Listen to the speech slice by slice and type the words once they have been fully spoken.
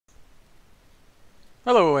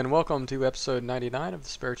Hello and welcome to episode 99 of the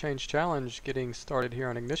Spare Change Challenge, getting started here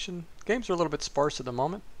on Ignition. Games are a little bit sparse at the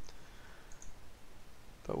moment,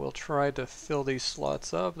 but we'll try to fill these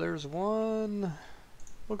slots up. There's one.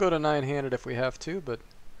 We'll go to 9-handed if we have to, but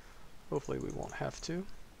hopefully we won't have to.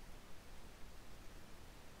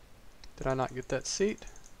 Did I not get that seat?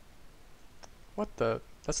 What the?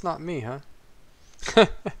 That's not me, huh?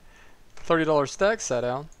 $30 stack sat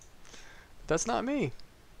down. But that's not me.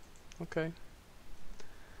 Okay.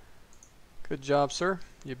 Good job, sir.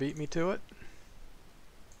 You beat me to it.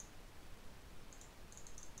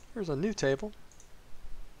 Here's a new table.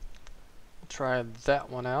 We'll try that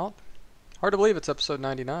one out. Hard to believe it's episode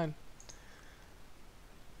 99.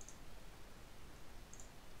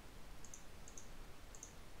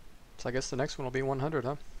 So I guess the next one will be 100,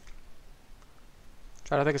 huh?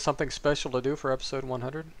 Trying to think of something special to do for episode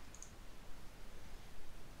 100.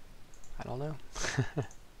 I don't know.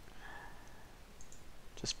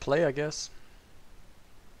 Just play, I guess.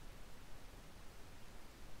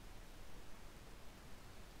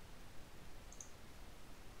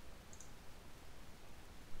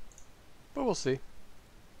 But we'll see.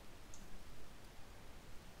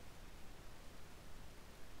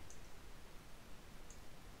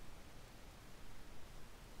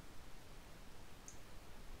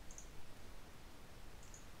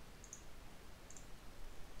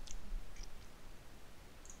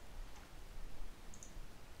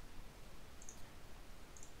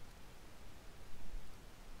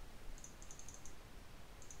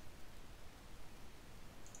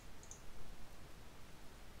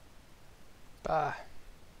 Ah.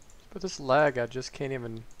 But this lag, I just can't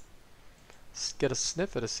even get a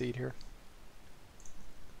sniff at a seat here.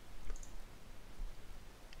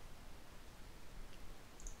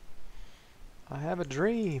 I have a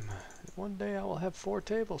dream. One day I will have 4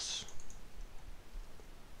 tables.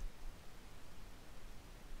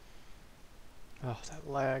 Oh, that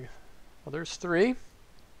lag. Well, there's 3.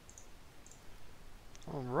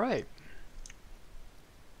 All right.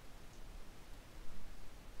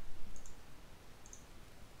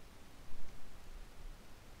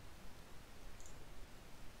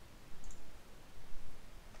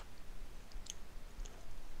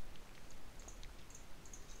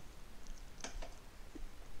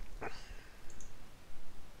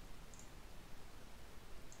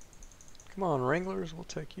 Come on, Wranglers, we'll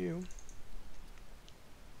take you.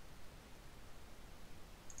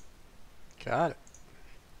 Got it.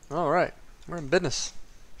 All right, we're in business.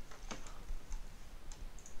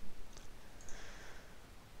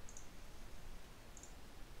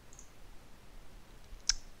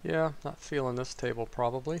 Yeah, not feeling this table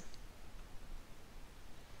probably.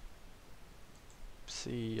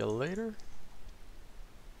 See you later.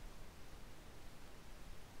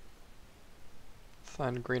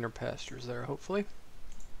 Find greener pastures there, hopefully.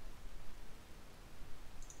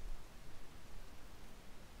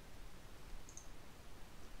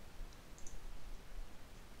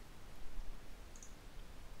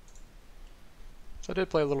 So I did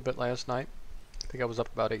play a little bit last night. I think I was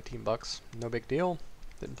up about 18 bucks. No big deal.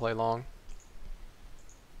 Didn't play long.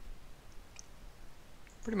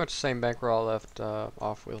 Pretty much the same bankroll I left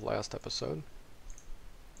off with last episode.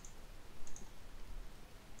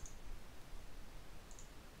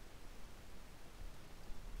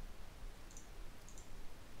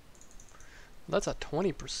 That's a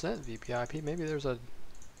 20% VPIP. Maybe there's a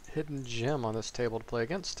hidden gem on this table to play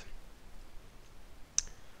against.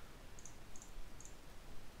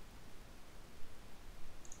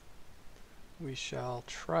 We shall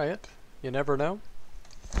try it. You never know.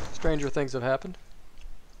 Stranger things have happened.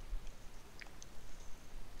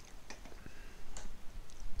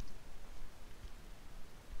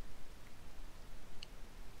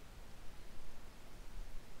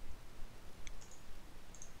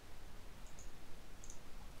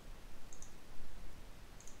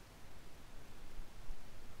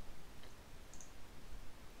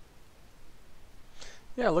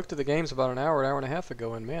 Yeah, I looked at the games about an hour and a half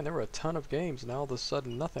ago, and man, there were a ton of games, and all of a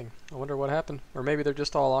sudden nothing. I wonder what happened. Or maybe they're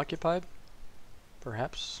just all occupied?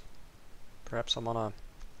 Perhaps. Perhaps I'm on a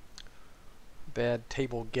bad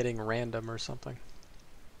table getting random or something.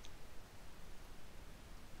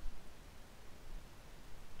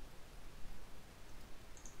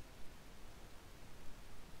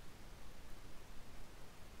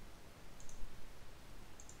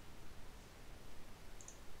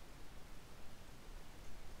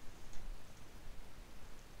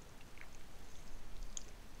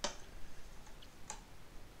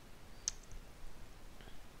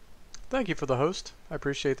 Thank you for the host. I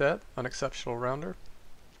appreciate that. An exceptional rounder.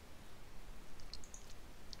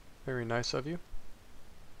 Very nice of you.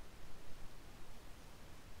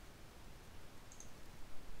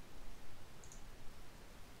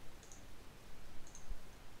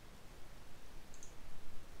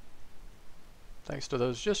 Thanks to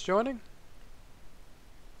those just joining.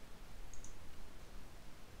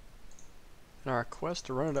 And our quest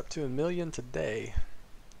to run it up to 1 million today.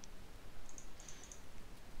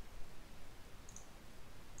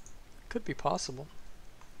 Could be possible.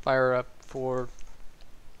 Fire up for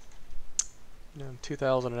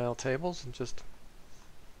 2,000 NL tables and just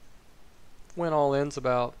win all ins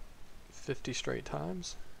about 50 straight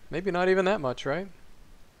times. Maybe not even that much, right?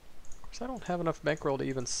 Of course, I don't have enough bankroll to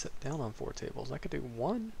even sit down on 4 tables. I could do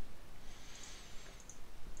 1.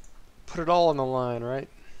 Put it all on the line, right?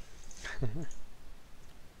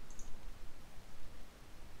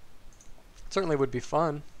 Certainly would be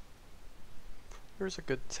fun. Here's a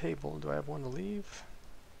good table. Do I have one to leave?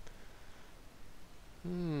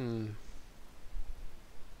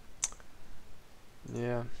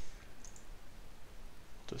 Yeah.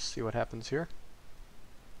 Just see what happens here.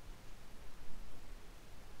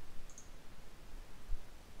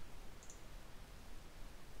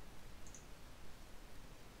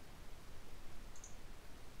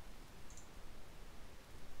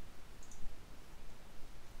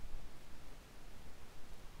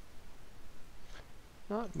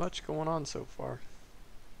 Not much going on so far.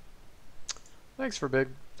 Thanks for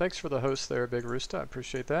the host there, Big Rooster. I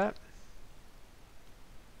appreciate that.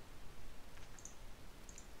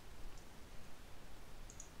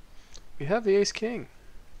 We have the ace king.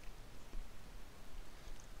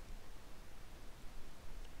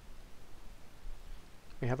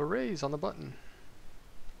 We have a raise on the button.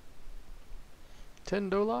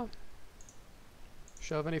 10 $.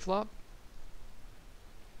 Shove any flop.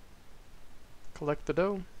 Collect the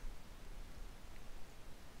dough.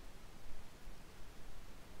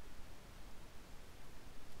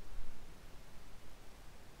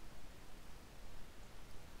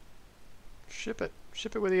 Ship it.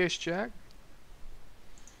 Ship it with the ace jack.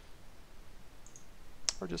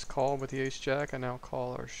 Or just call with the ace jack and now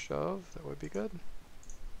call our shove. That would be good.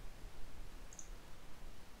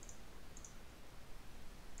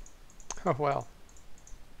 Oh wow.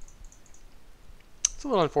 It's a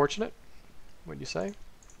little unfortunate, wouldn't you say?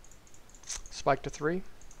 Spike to 3.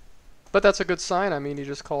 But that's a good sign. I mean, he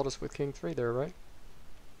just called us with king 3 there, right?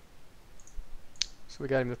 So we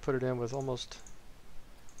got him to put it in with almost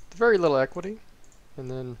very little equity. And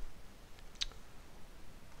then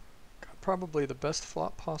got probably the best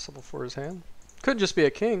flop possible for his hand. Could just be a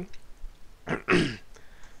king.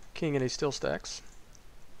 King and he still stacks.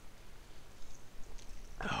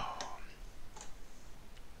 Oh.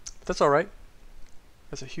 But that's alright.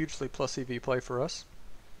 That's a hugely plus EV play for us.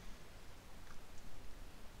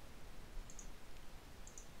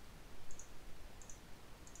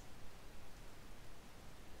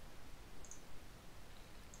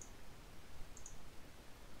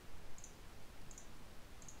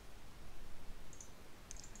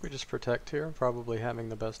 We just protect here, probably having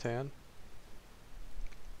the best hand.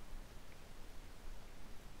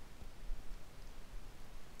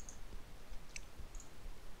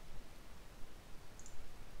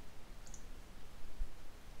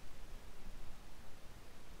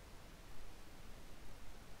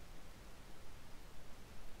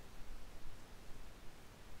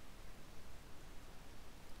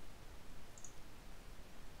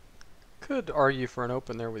 Could argue for an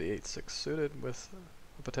open there with the 8-6 suited with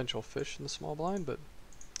a potential fish in the small blind, but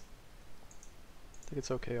I think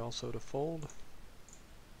it's okay also to fold.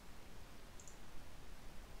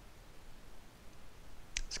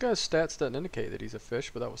 This guy's stats doesn't indicate that he's a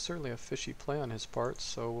fish, but that was certainly a fishy play on his part,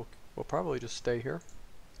 so we'll probably just stay here.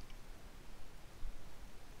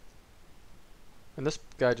 And this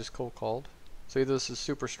guy just cold called. So either this is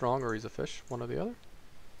super strong or he's a fish, one or the other.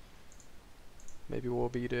 Maybe we'll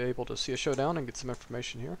be able to see a showdown and get some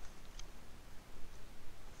information here.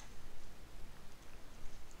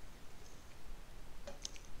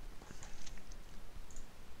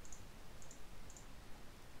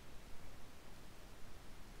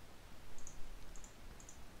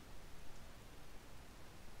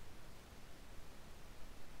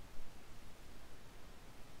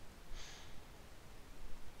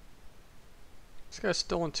 This guy's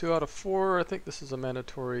still in 2 out of 4. I think this is a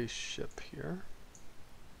mandatory ship here.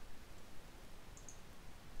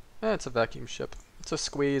 It's a vacuum ship. It's a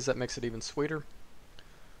squeeze that makes it even sweeter.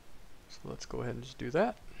 So let's go ahead and just do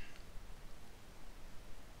that.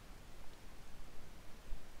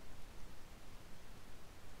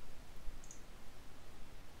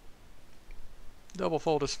 Double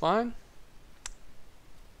fold is fine.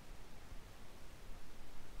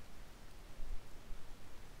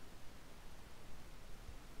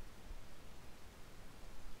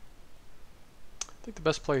 I think the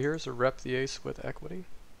best play here is to rep the ace with equity.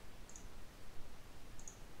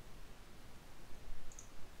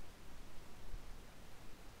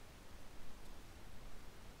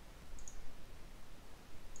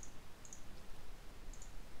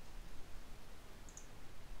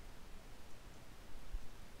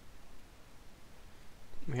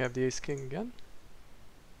 have the ace king again.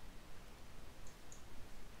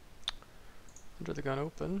 Under the gun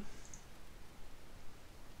open.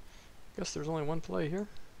 Guess there's only one play here.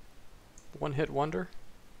 One hit wonder.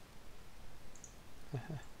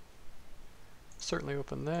 Certainly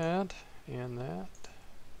open that and that.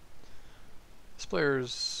 This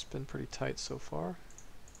player's been pretty tight so far.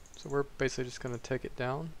 So we're basically just going to take it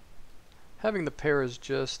down. Having the pair is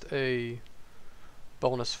just a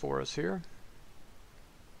bonus for us here.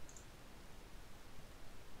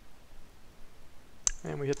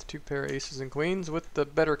 And we hit the 2 pair aces and queens with the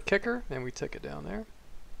better kicker, and we take it down there.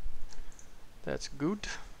 That's good.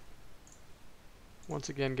 Once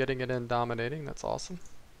again, getting it in, dominating. That's awesome.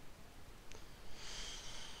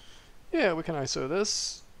 Yeah, we can ISO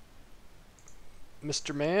this.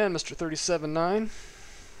 Mr. Man, Mr. 37-9,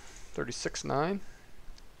 36-9.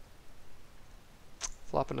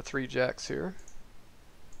 Flopping to 3 jacks here.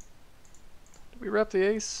 Did we rep the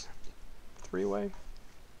ace? 3-way?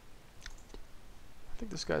 I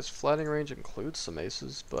think this guy's flatting range includes some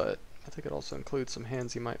aces, but I think it also includes some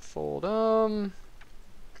hands he might fold.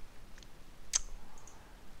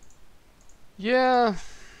 Yeah.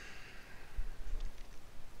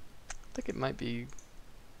 I think it might be...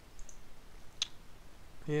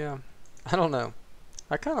 Yeah. I don't know.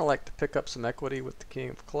 I kind of like to pick up some equity with the king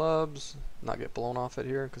of clubs, not get blown off it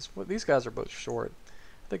here, because these guys are both short.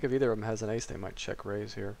 I think if either of them has an ace, they might check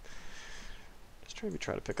raise here. Just maybe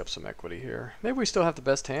try to pick up some equity here. Maybe we still have the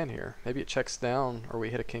best hand here. Maybe it checks down, or we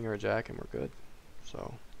hit a king or a jack and we're good.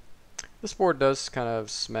 So this board does kind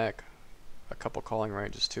of smack a couple calling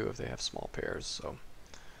ranges too if they have small pairs. So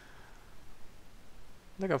I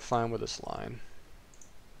think I'm fine with this line.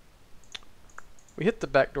 We hit the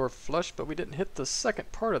backdoor flush, but we didn't hit the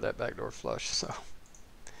second part of that backdoor flush. So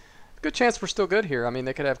good chance we're still good here. I mean,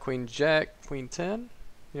 they could have queen jack, queen 10,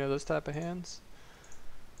 you know, those type of hands.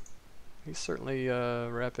 He's certainly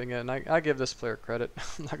wrapping it, and I give this player credit.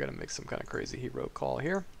 I'm not going to make some kind of crazy hero call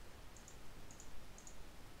here.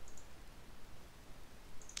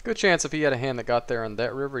 Good chance if he had a hand that got there on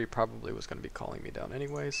that river, he probably was going to be calling me down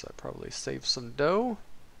anyway, so I probably saved some dough.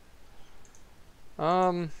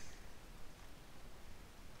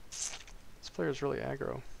 This player's really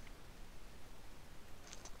aggro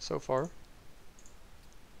so far.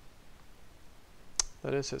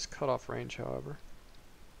 That is his cutoff range, however.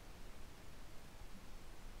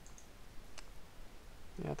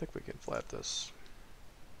 Yeah, I think we can flat this.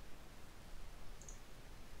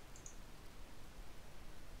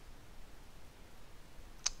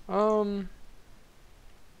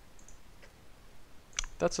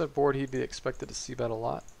 That's a board he'd be expected to see bet a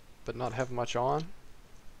lot, but not have much on.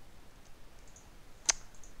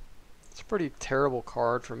 It's a pretty terrible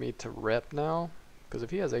card for me to rep now, because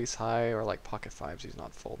if he has ace high or like pocket fives, he's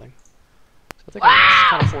not folding. So I think I'm just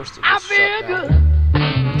kind of forced to just shut down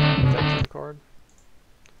with that king card.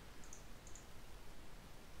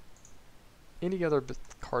 Any other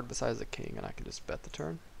card besides the king, and I can just bet the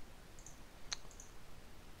turn.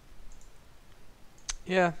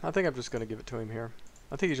 Yeah, I think I'm just going to give it to him here.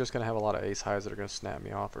 I think he's just going to have a lot of ace highs that are going to snap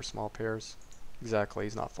me off, or small pairs. Exactly,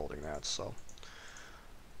 he's not folding that, so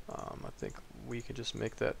I think we can just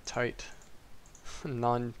make that tight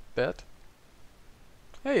non-bet.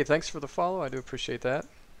 Hey, thanks for the follow, I do appreciate that.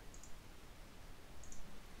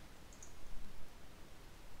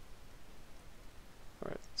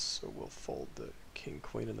 Alright, so we'll fold the king,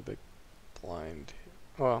 queen, and the big blind.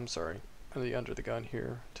 Oh, I'm sorry, the under the gun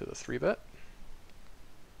here to the 3-bet.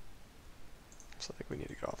 So I think we need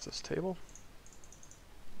to get off this table.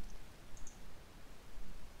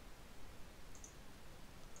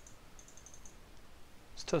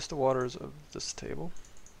 Let's test the waters of this table.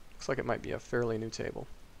 Looks like it might be a fairly new table.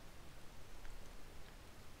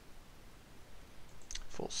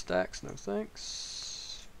 Full stacks, no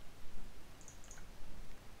thanks.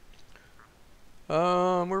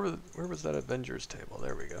 Where was that Avengers table?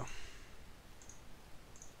 There we go.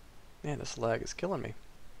 Man, this lag is killing me.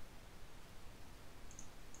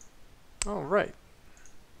 Alright.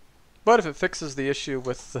 But if it fixes the issue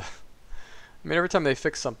with the... I mean, every time they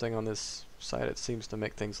fix something on this site, it seems to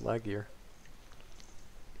make things laggier.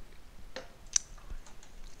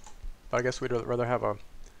 But I guess we'd rather have a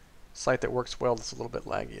site that works well that's a little bit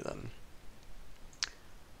laggy than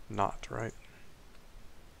not, right?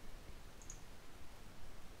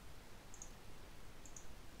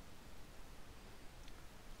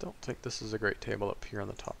 Don't think this is a great table up here on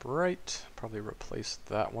the top right. Probably replace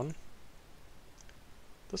that one.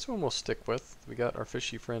 This one we'll stick with. We got our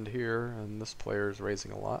fishy friend here, and this player is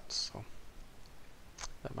raising a lot, so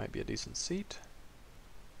that might be a decent seat.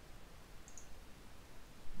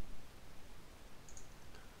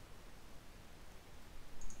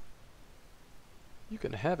 You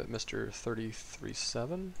can have it, Mr.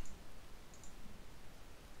 33-7.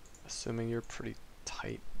 Assuming you're pretty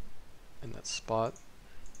tight in that spot.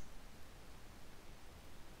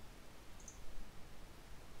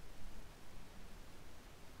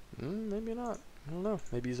 Maybe not. I don't know.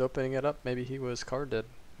 Maybe he's opening it up. Maybe he was card dead.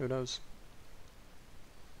 Who knows?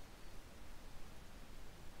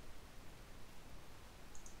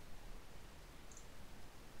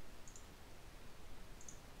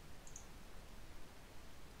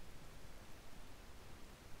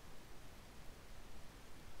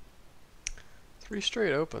 Three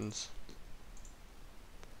straight opens.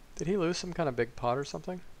 Did he lose some kind of big pot or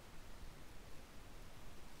something?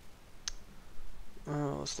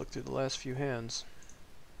 Let's look through the last few hands.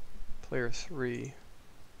 Player 3.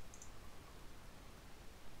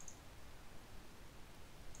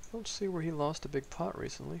 Don't see where he lost a big pot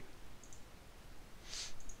recently.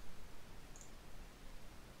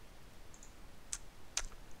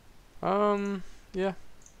 Yeah.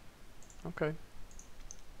 Okay.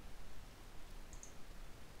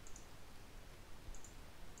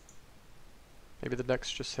 Maybe the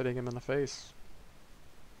deck's just hitting him in the face.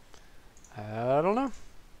 I don't know.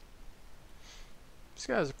 This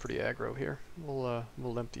guy's pretty aggro here. We'll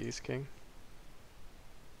limp the ace-king.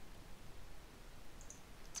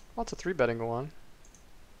 Lots of 3-betting go on.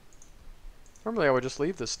 Normally I would just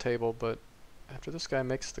leave this table, but after this guy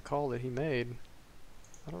makes the call that he made,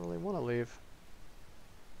 I don't really want to leave.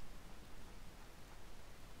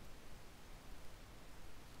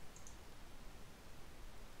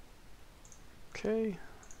 Okay,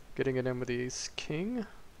 getting it in with the ace-king.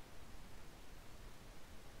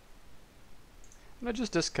 And I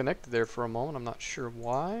just disconnected there for a moment. I'm not sure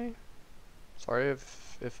why. Sorry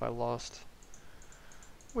if I lost.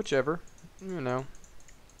 Whichever, you know.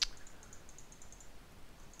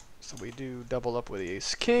 So we do double up with the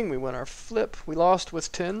ace-king. We win our flip. We lost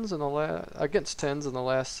with tens in the against tens in the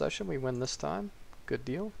last session. We win this time. Good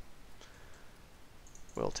deal.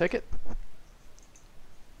 We'll take it.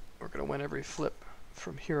 We're gonna win every flip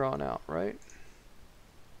from here on out, right?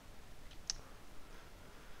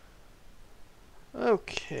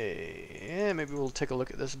 Okay, and maybe we'll take a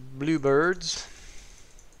look at this bluebirds.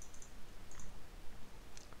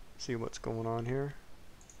 See what's going on here.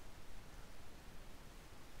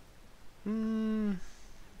 We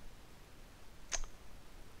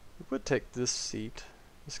would take this seat.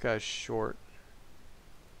 This guy's short.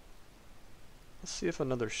 Let's see if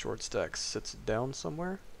another short stack sits down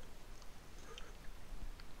somewhere.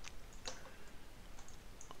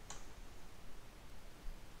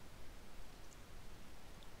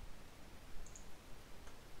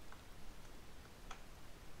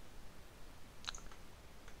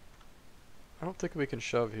 I don't think we can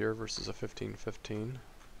shove here versus a 15-15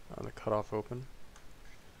 on the cutoff open.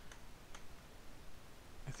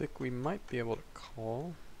 I think we might be able to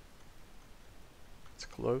call. It's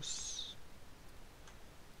close.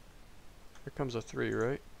 Here comes a 3,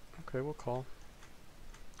 right? Okay, we'll call.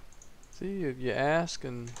 See, you ask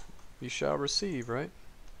and you shall receive, right?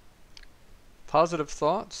 Positive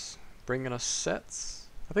thoughts, bringing us sets.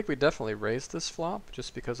 I think we definitely raised this flop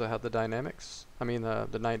just because I had the dynamics. I mean,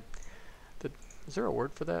 the night. Is there a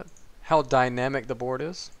word for that? How dynamic the board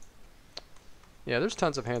is? Yeah, there's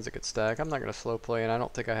tons of hands that could stack. I'm not going to slow play, and I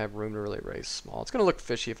don't think I have room to really raise small. It's going to look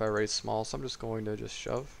fishy if I raise small, so I'm just going to just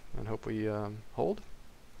shove and hope we hold.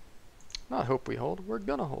 Not hope we hold. We're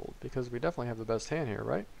going to hold, because we definitely have the best hand here,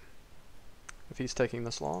 right? If he's taking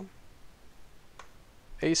this long.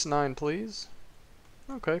 Ace-9, please.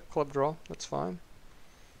 Okay, club draw. That's fine.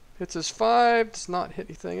 Hits his 5. Does not hit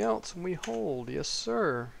anything else, and we hold. Yes,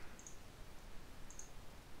 sir.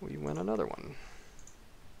 We win another one.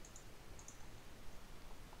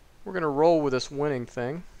 We're going to roll with this winning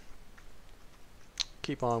thing.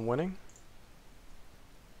 Keep on winning.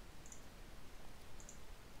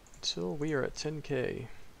 Until we are at 10K.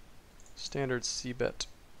 Standard C-bet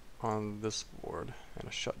on this board. And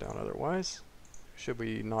a shutdown otherwise. Should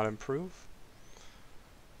we not improve?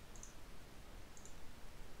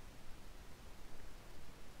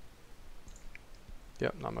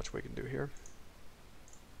 Yep, not much we can do here.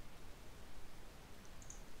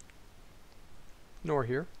 Nor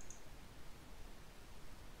here.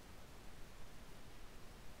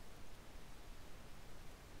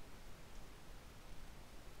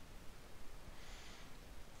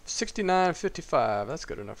 $69.55. That's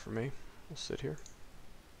good enough for me. We'll sit here.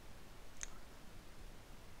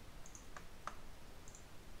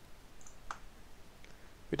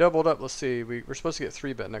 We doubled up. Let's see. We're supposed to get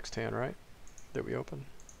 3-bet next hand, right? That we open.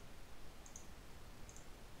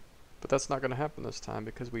 But that's not going to happen this time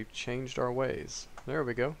because we've changed our ways. There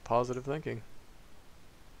we go. Positive thinking.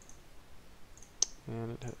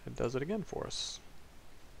 And it does it again for us.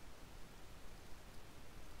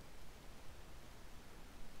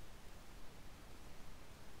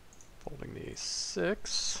 Folding the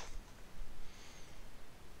a6.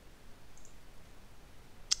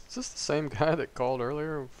 Is this the same guy that called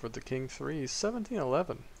earlier for the king 3?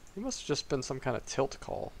 1711. He must have just been some kind of tilt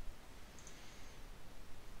call.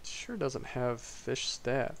 Sure doesn't have fish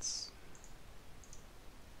stats.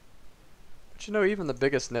 But you know, even the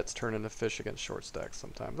biggest nets turn into fish against short stacks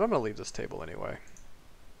sometimes. I'm going to leave this table anyway.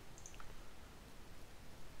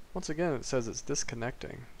 Once again, it says it's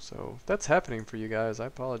disconnecting. So if that's happening for you guys, I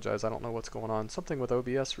apologize. I don't know what's going on. Something with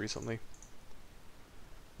OBS recently.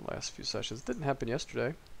 The last few sessions. Didn't happen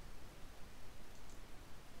yesterday.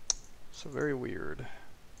 So very weird.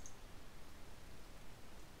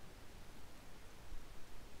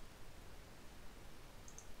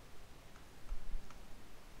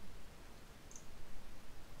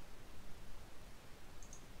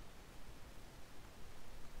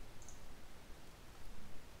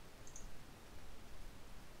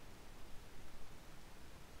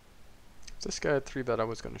 If this guy had 3-bet, I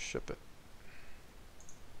was going to ship it.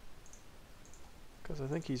 Because I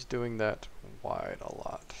think he's doing that wide a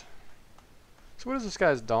lot. So what does this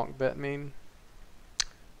guy's donk bet mean?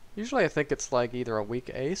 Usually I think it's like either a weak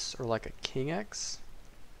ace or like a king X.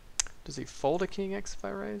 Does he fold a king X if I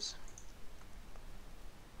raise?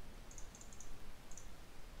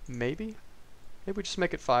 Maybe. Maybe we just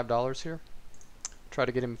make it $5 here. Try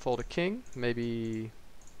to get him to fold a king. Maybe,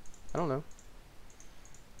 I don't know.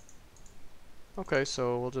 Okay,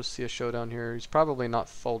 so we'll just see a showdown here. He's probably not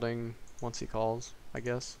folding once he calls, I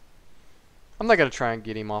guess. I'm not going to try and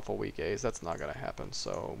get him off a weak ace. That's not going to happen.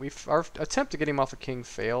 So our attempt to get him off a king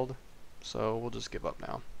failed. So we'll just give up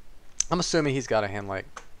now. I'm assuming he's got a hand like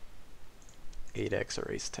 8x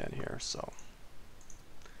or ace 10 here. So,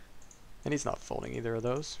 and he's not folding either of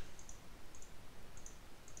those.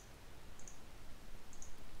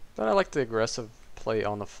 But I like the aggressive play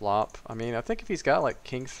on the flop. I mean, I think if he's got like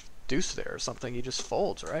king deuce there or something, he just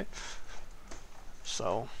folds, right?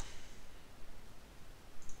 So.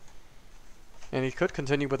 And he could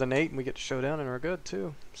continue with an 8 and we get to showdown and we're good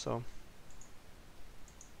too. So.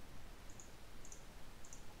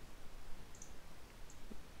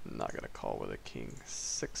 Not going to call with a king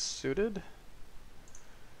 6 suited.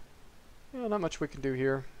 Yeah, not much we can do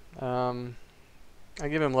here. I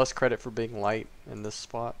give him less credit for being light in this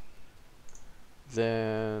spot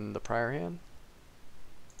than the prior hand,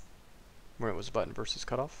 where it was button versus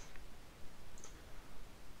cutoff.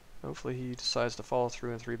 Hopefully he decides to follow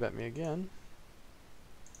through and 3-bet me again.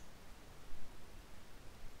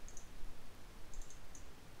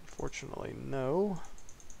 Unfortunately, no.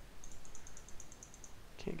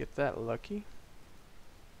 Can't get that lucky.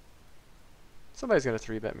 Somebody's going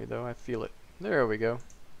to 3-bet me though, I feel it. There we go.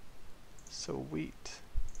 Sweet.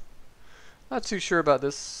 Not too sure about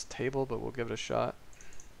this table, but we'll give it a shot.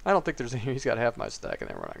 I don't think there's any, he's got half my stack in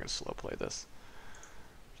there, we're not going to slow play this.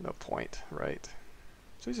 There's no point, right?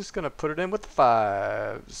 So he's just going to put it in with the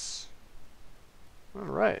 5s.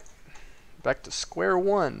 Alright. Back to square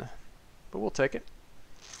one. But we'll take it.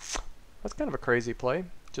 That's kind of a crazy play.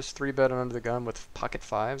 Just 3-bet under the gun with pocket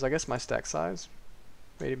 5s. I guess my stack size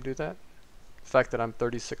made him do that. The fact that I'm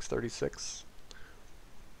 36-36.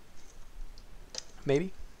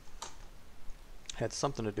 Maybe. Had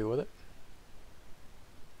something to do with it.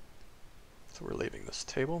 So we're leaving this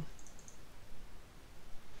table.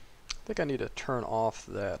 I think I need to turn off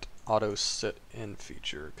that auto sit in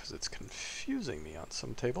feature because it's confusing me on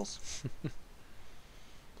some tables.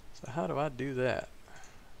 So how do I do that?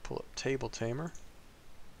 Pull up Table Tamer.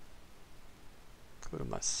 Go to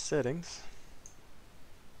my settings.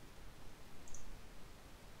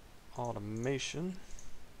 Automation.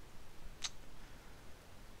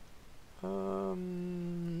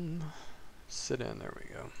 Sit in, there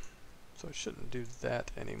we go. So I shouldn't do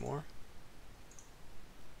that anymore.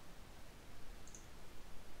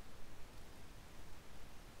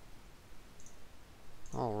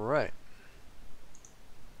 All right.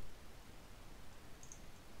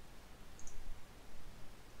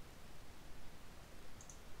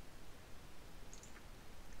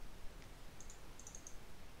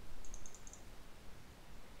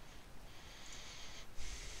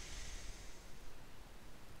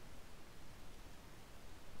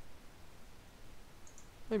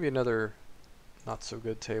 Maybe another not so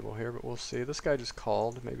good table here, but we'll see. This guy just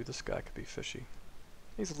called. Maybe this guy could be fishy.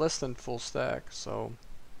 He's less than full stack, so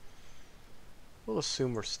we'll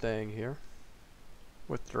assume we're staying here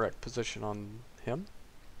with direct position on him.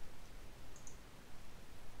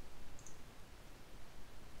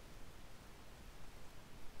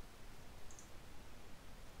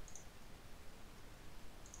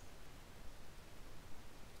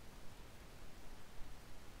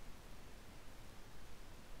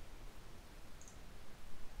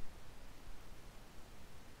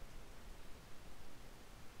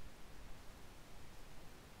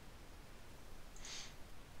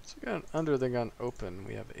 We got an under the gun open.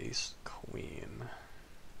 We have ace queen.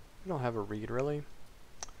 We don't have a read really.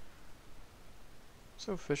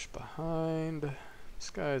 So fish behind. This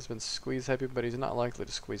guy's been squeeze heavy, but he's not likely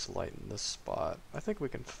to squeeze light in this spot. I think we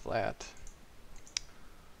can flat.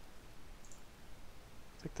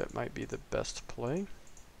 I think that might be the best play.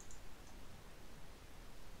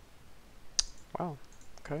 Wow,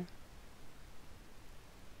 okay.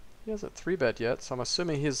 He hasn't 3-bet yet, so I'm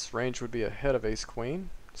assuming his range would be ahead of ace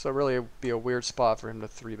queen. So really it would be a weird spot for him to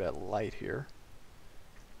 3-bet light here.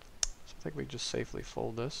 So I think we just safely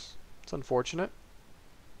fold this. It's unfortunate.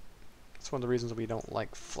 It's one of the reasons we don't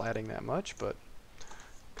like flatting that much, but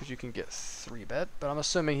because you can get 3-bet. But I'm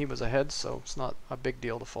assuming he was ahead, so it's not a big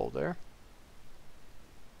deal to fold there.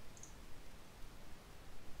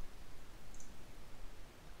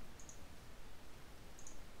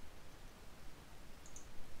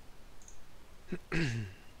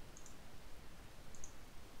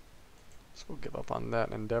 So we'll give up on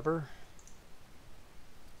that endeavor.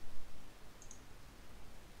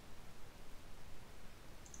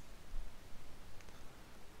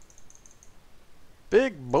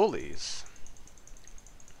 Big bullies.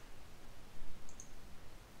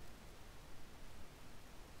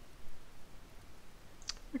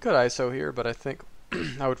 We could ISO here, but I think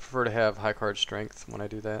I would prefer to have high card strength when I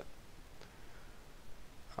do that.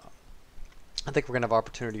 I think we're going to have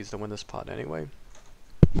opportunities to win this pot anyway.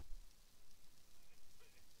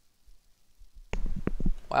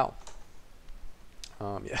 Wow.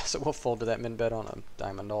 Yeah, so we'll fold to that min bet on a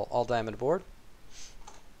diamond, all diamond board.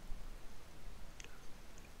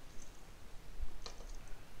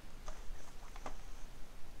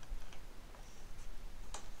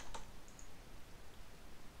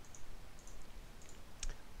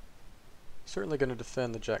 Certainly going to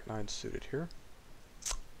defend the Jack-9 suited here.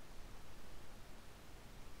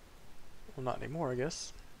 Well, not anymore, I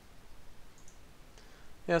guess.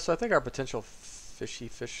 Yeah, so I think our potential fishy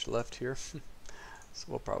fish left here. So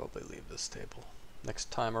we'll probably leave this table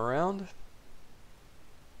next time around.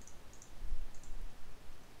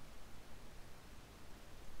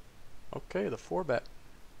 Okay, the 4-bet.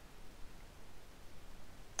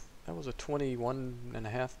 That was a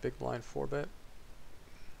 21.5 big blind 4-bet.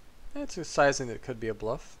 It's a sizing that could be a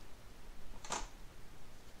bluff.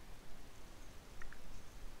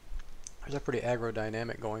 There's a pretty aggro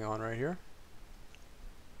dynamic going on right here.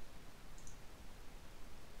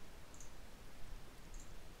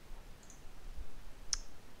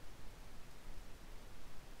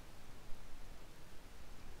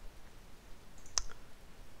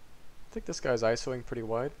 I think this guy's ISOing pretty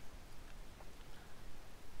wide.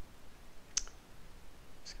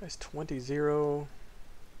 This guy's 20-0.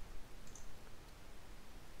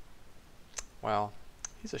 Wow,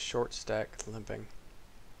 he's a short stack limping.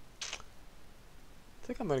 I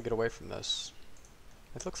think I'm going to get away from this.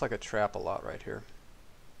 It looks like a trap a lot right here.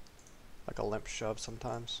 Like a limp shove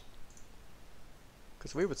sometimes.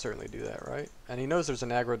 Because we would certainly do that, right? And he knows there's an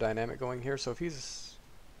aggro dynamic going here, so if he's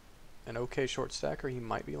an okay short stacker, he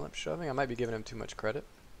might be limp shoving. I might be giving him too much credit.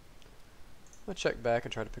 I'm going to check back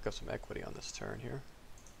and try to pick up some equity on this turn here.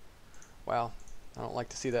 Wow, I don't like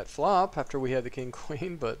to see that flop after we had the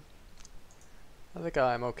king-queen, but I think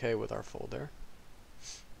I'm okay with our fold there.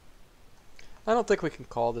 I don't think we can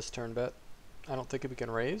call this turn bet. I don't think we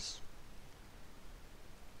can raise.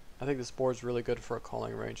 I think this board's really good for a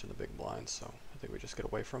calling range in the big blind, so I think we just get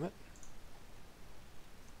away from it.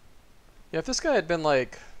 Yeah, if this guy had been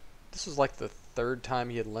like, this was like the third time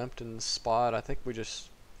he had limped in the spot, I think we just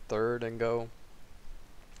third and go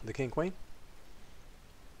the king-queen.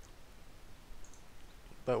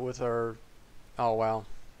 But with our, oh wow,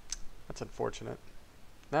 that's unfortunate.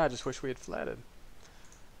 Now I just wish we had flatted.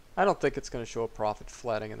 I don't think it's going to show a profit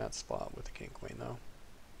flatting in that spot with the king-queen though.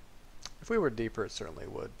 If we were deeper it certainly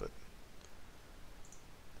would, but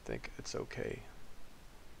I think it's okay.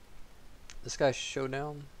 This guy's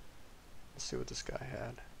showdown. Let's see what this guy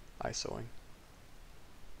had. ISOing.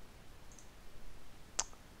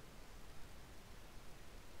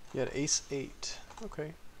 He had ace-8.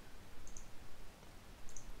 Okay.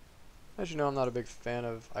 As you know, I'm not a big fan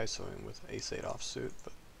of ISOing with ace-8 offsuit,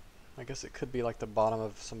 but I guess it could be like the bottom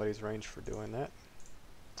of somebody's range for doing that.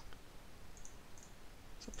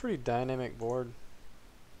 It's a pretty dynamic board.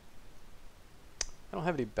 I don't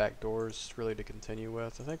have any backdoors really to continue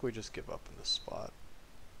with. I think we just give up in this spot.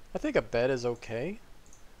 I think a bet is okay,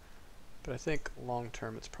 but I think long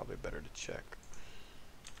term it's probably better to check.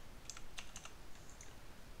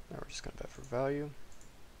 Now we're just going to bet for value.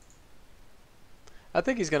 I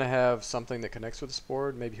think he's going to have something that connects with this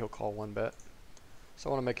board. Maybe he'll call one bet. So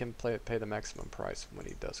I want to make him pay the maximum price when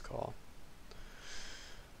he does call.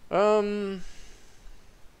 I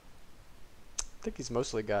think he's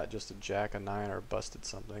mostly got just a jack, a 9, or busted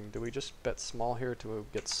something. Do we just bet small here to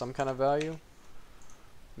get some kind of value?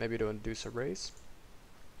 Maybe to induce a raise?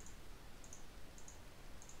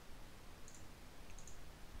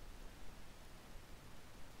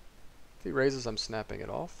 If he raises, I'm snapping it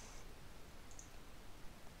off.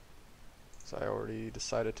 So I already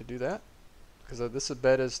decided to do that. Because this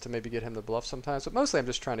bet is to maybe get him to bluff sometimes. But mostly I'm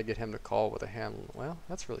just trying to get him to call with a hand. Well,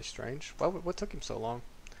 that's really strange. What took him so long?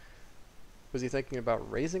 Was he thinking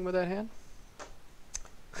about raising with that hand?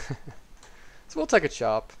 So we'll take a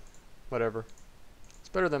chop. Whatever. It's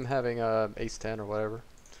better than having ace 10 or whatever.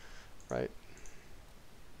 Right?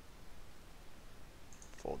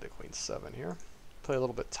 Fold to queen 7 here. Play a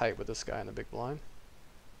little bit tight with this guy in the big blind.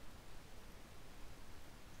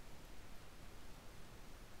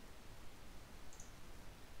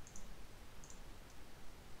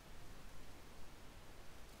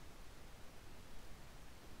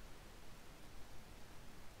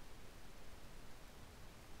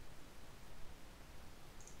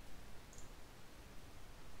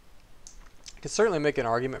 I could certainly make an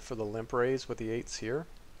argument for the limp raise with the 8s here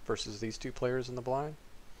versus these two players in the blind.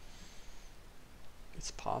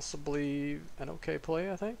 It's possibly an okay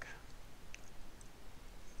play, I think.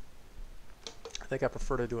 I think I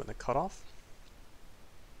prefer to do it in the cutoff.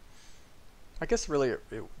 I guess really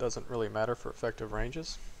it doesn't really matter for effective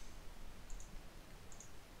ranges.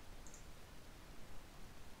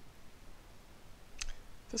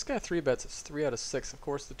 This guy 3-bets, it's 3 out of 6. Of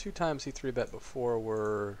course, the 2 times he 3-bet before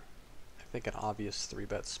were, I think, an obvious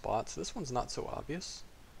 3-bet spot. So this one's not so obvious.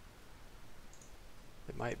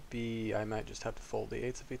 It might be, I might just have to fold the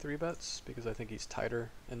 8s if he 3-bets, because I think he's tighter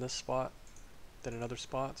in this spot than in other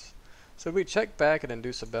spots. So if we check back and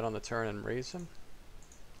induce a bet on the turn and raise him,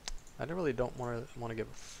 I really don't want to give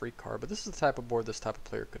a free card, but this is the type of board this type of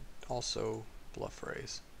player could also bluff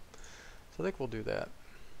raise. So I think we'll do that.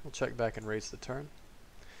 We'll check back and raise the turn.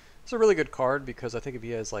 It's a really good card because I think if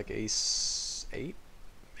he has like ace 8,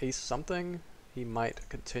 ace something, he might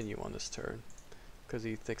continue on this turn because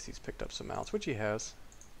he thinks he's picked up some outs, which he has.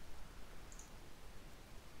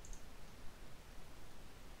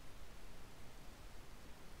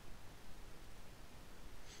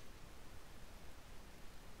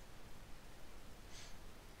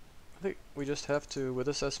 I think we just have to, with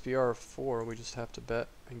this SPR of 4, we just have to bet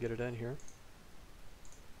and get it in here.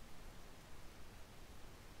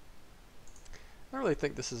 I don't really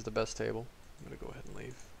think this is the best table. I'm going to go ahead and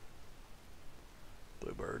leave.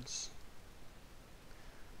 Bluebirds.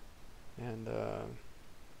 And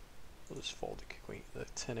we'll just fold the queen, the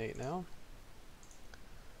 10-8 now.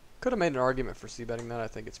 Could have made an argument for c-betting that. I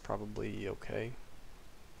think it's probably okay.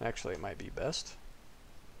 Actually, it might be best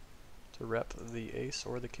to rep the ace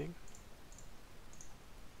or the king.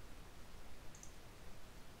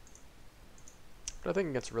 But I think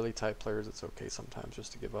against really tight players, it's okay sometimes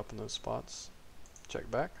just to give up in those spots.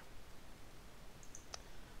 Check back.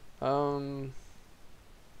 Yeah,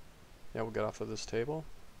 we'll get off of this table.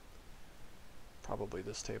 Probably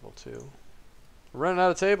this table too. We're running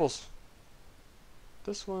out of tables.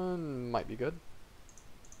 This one might be good.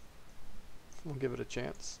 We'll give it a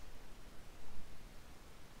chance.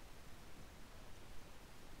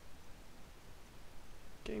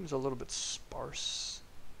 Game's a little bit sparse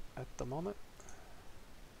at the moment.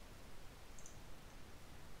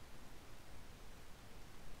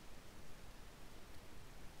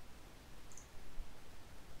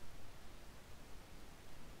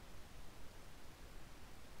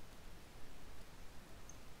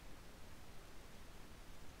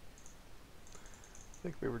 I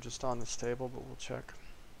think we were just on this table, but we'll check.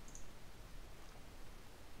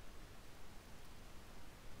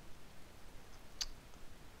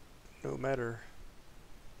 No matter.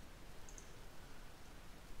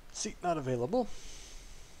 Seat not available.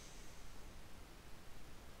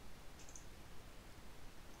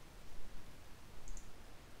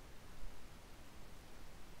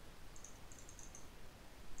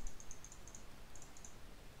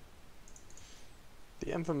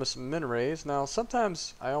 The infamous min raise. Now,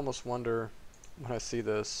 sometimes I almost wonder when I see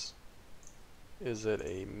this, is it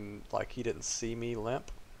a, like he didn't see me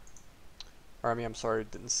limp? Or I mean, I'm sorry,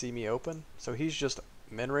 didn't see me open. So he's just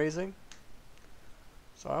min raising.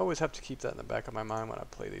 So I always have to keep that in the back of my mind when I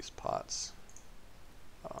play these pots.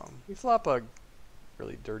 We flop a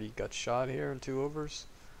really dirty gut shot here in 2 overs.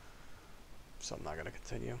 So I'm not going to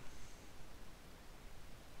continue.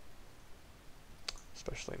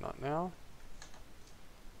 Especially not now.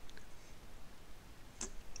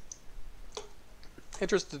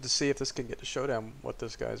 Interested to see if this can get to showdown, what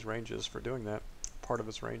this guy's range is for doing that. Part of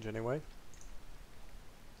his range anyway.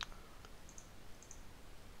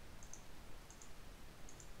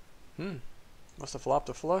 Must have flopped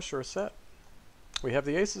a flush or a set. We have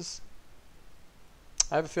the aces.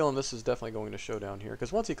 I have a feeling this is definitely going to showdown here,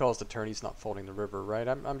 because once he calls the turn, he's not folding the river, right?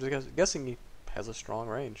 I'm just guessing he has a strong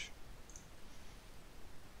range.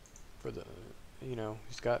 For the, you know,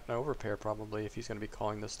 he's got an overpair probably if he's going to be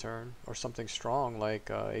calling this turn, or something strong like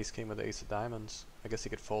ace king with the ace of diamonds. I guess he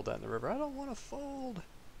could fold that in the river. I don't want to fold.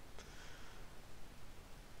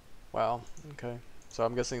 Wow. Okay. So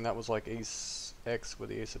I'm guessing that was like ace X with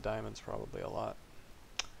the ace of diamonds, probably a lot.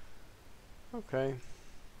 Okay.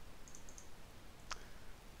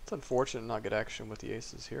 It's unfortunate to not get action with the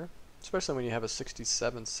aces here, especially when you have a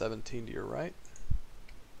 67-17 to your right.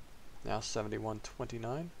 Now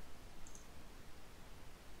 71-29.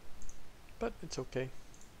 But it's okay.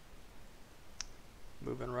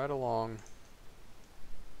 Moving right along.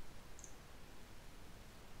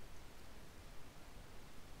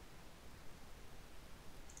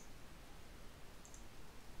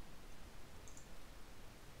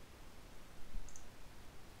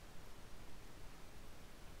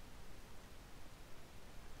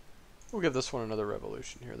 We'll give this one another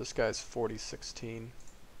revolution here. This guy's 40-16.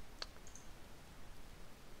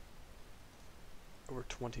 Over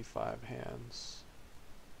 25 hands.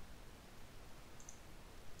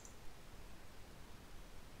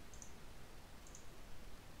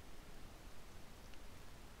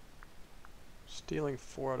 Stealing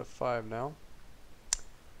 4 out of 5 now.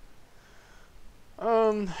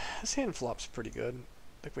 This hand flop's pretty good.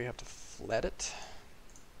 I think we have to flat it.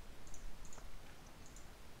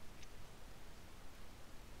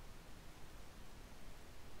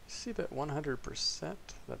 C-bet 100%.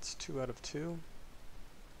 That's 2 out of 2.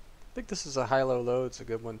 I think this is a high-low low. It's a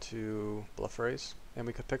good one to bluff raise. And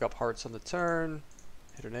we could pick up hearts on the turn,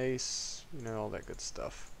 hit an ace, you know, all that good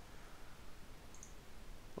stuff.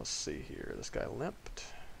 Let's see here. This guy limped.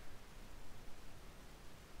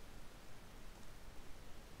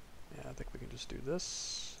 Yeah, I think we can just do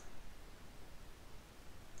this.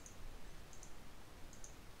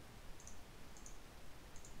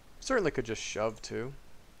 Certainly could just shove too,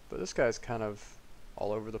 but this guy's kind of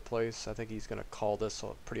all over the place. I think he's going to call this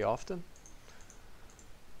pretty often.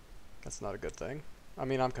 That's not a good thing. I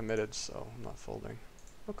mean, I'm committed, so I'm not folding.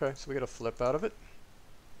 Okay, so we get a flip out of it.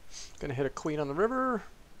 Gonna hit a queen on the river.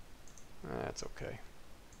 That's okay.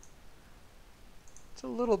 It's a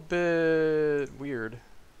little bit weird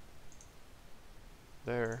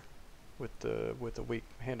there with the weak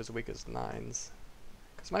hand as weak as nines,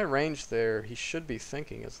 because my range there he should be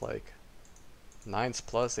thinking is like nines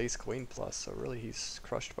plus ace queen plus, so really he's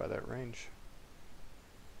crushed by that range,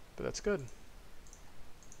 but that's good.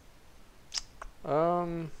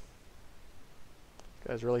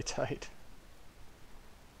 Guy's really tight.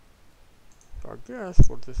 So I guess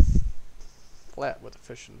we'll just flat with the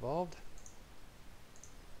fish involved.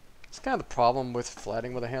 It's kind of the problem with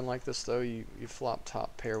flatting with a hand like this, though. You flop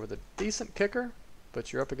top pair with a decent kicker,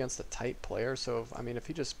 but you're up against a tight player. So if, I mean, if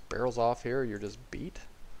he just barrels off here, you're just beat,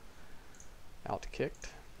 out kicked.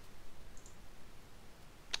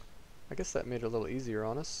 I guess that made it a little easier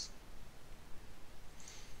on us.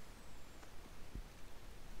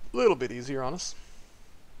 A little bit easier on us.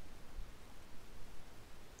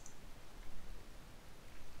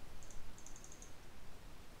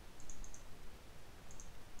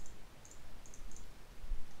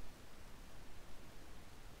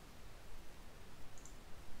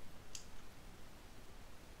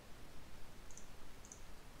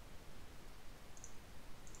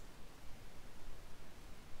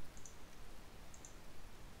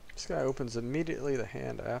 This guy opens immediately the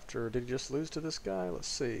hand after. Did he just lose to this guy? Let's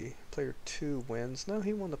see. Player 2 wins. No,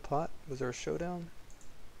 he won the pot. Was there a showdown?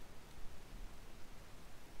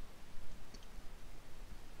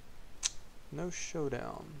 No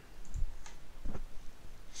showdown.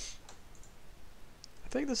 I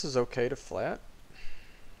think this is okay to flat,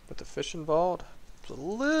 but the fish involved is a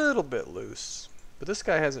little bit loose. But this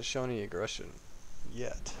guy hasn't shown any aggression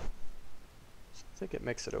yet, so I think it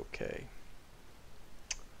makes it okay.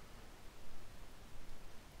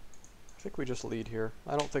 I think we just lead here.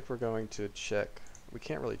 I don't think we're going to check. We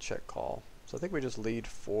can't really check call. So I think we just lead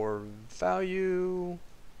for value.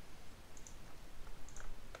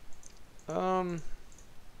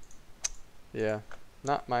 Yeah,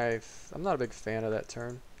 I'm not a big fan of that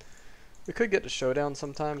turn. We could get to showdown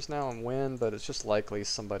sometimes now and win, but it's just likely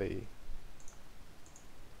somebody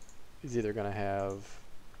is either going to have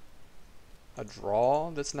a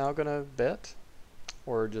draw that's now going to bet,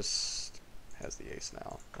 or just has the ace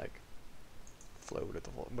now. Like, float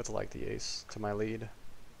with like the ace to my lead.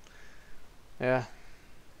 Yeah,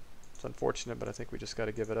 it's unfortunate, but I think we just got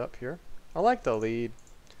to give it up here. I like the lead.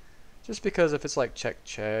 Just because if it's like check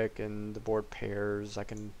check and the board pairs, I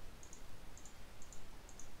can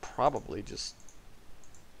probably just,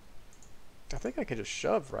 I think I could just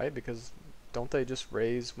shove, right? Because don't they just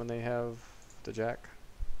raise when they have the jack?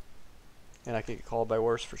 And I can get called by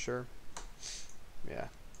worse for sure. Yeah,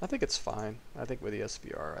 I think it's fine. I think with the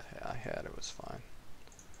SPR I had, it was fine.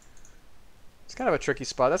 It's kind of a tricky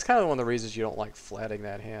spot. That's kind of one of the reasons you don't like flatting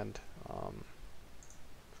that hand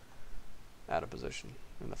out of position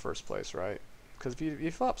in the first place, right? Because if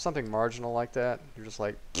you flop something marginal like that, you're just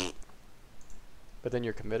like, but then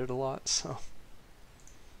you're committed a lot, so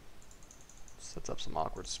sets up some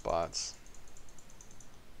awkward spots.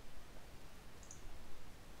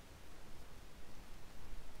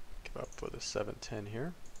 Give up with a 7-10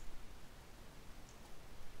 here.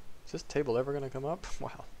 Is this table ever going to come up?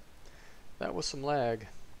 Wow, that was some lag.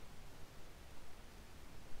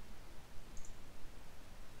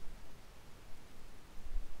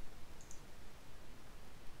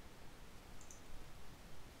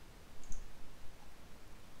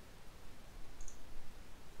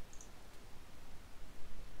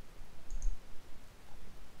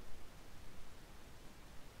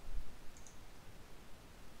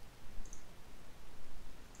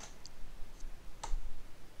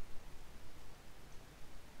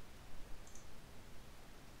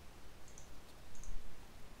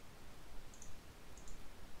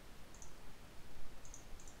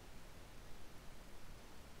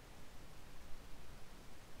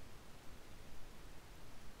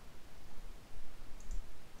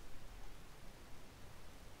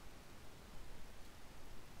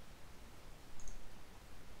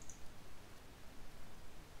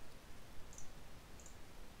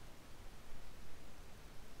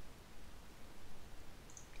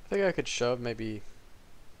 I think I could shove maybe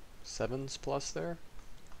 7s plus there.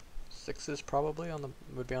 6s probably on the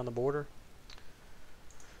would be on the border.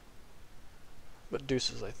 But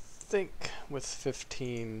deuces, I think, with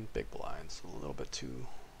 15 big blinds, a little bit too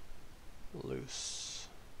loose.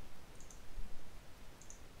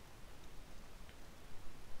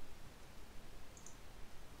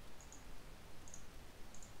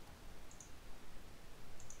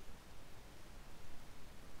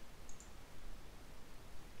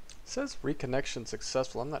 It says reconnection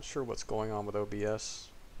successful. I'm not sure what's going on with OBS.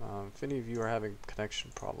 If any of you are having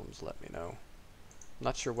connection problems, let me know. I'm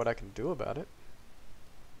not sure what I can do about it,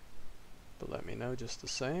 but let me know just the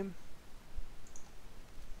same.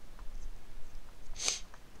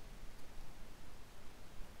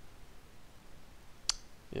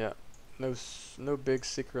 Yeah, no big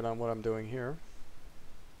secret on what I'm doing here.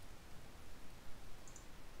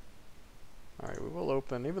 Alright, we will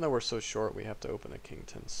open, even though we're so short, we have to open a King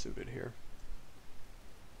 10 suited here.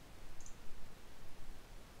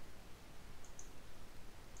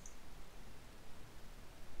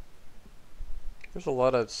 There's a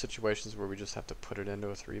lot of situations where we just have to put it into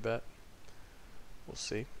a 3-bet. We'll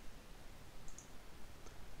see.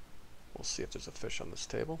 We'll see if there's a fish on this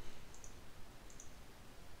table.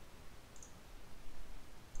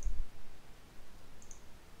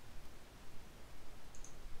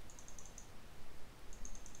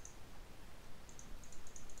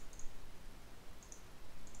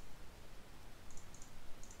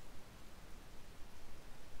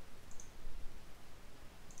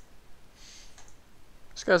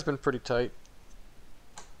 This guy's been pretty tight.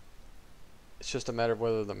 It's just a matter of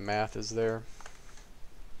whether the math is there.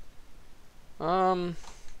 I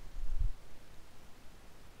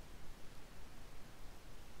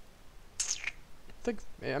think,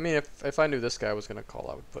 I mean, if I knew this guy was going to call,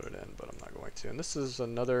 I would put it in, but I'm not going to. And this is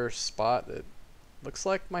another spot that looks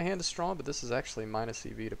like my hand is strong, but this is actually minus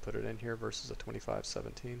EV to put it in here versus a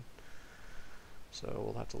 25-17. So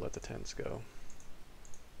we'll have to let the 10s go.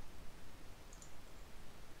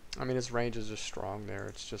 I mean, his range is just strong there.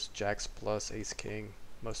 It's just jacks plus ace king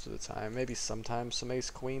most of the time. Maybe sometimes some ace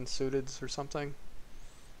queen suiteds or something.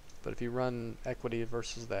 But if you run equity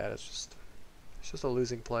versus that, it's just a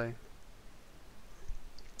losing play.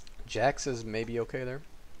 Jacks is maybe okay there.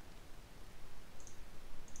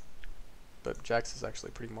 But jacks is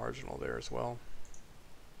actually pretty marginal there as well.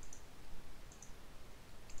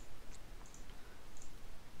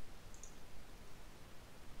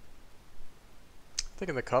 I think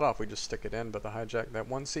in the cutoff we just stick it in, but the hijack, that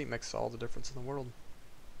one seat makes all the difference in the world.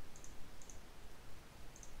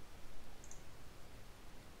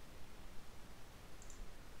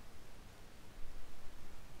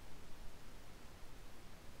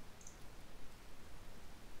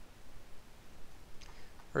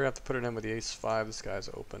 We're going to have to put it in with the ace-5. This guy's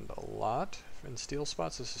opened a lot in steal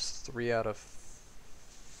spots. This is 3 out of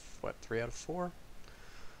 4?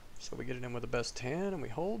 So we get it in with the best hand and we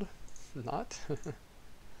hold. Not?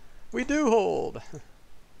 We do hold!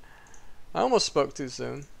 I almost spoke too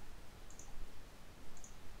soon.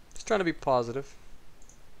 Just trying to be positive.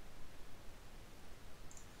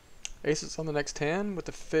 Aces on the next hand with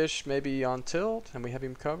the fish maybe on tilt, and we have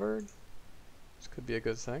him covered. This could be a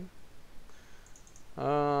good thing.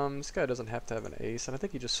 This guy doesn't have to have an ace, and I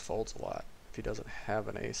think he just folds a lot if he doesn't have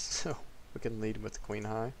an ace, so we can lead with the queen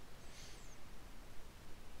high.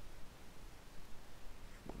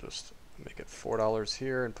 We'll just make it $4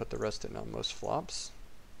 here and put the rest in on most flops.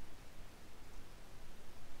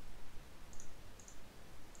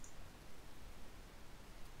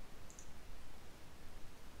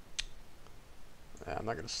 I'm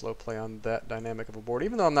not going to slow play on that dynamic of a board,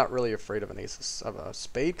 even though I'm not really afraid of an ace of a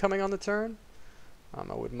spade coming on the turn.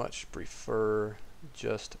 I would much prefer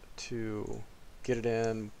just to get it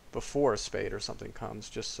in before a spade or something comes,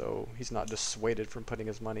 just so he's not dissuaded from putting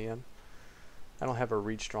his money in. I don't have a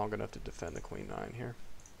reach strong enough to defend the queen nine here.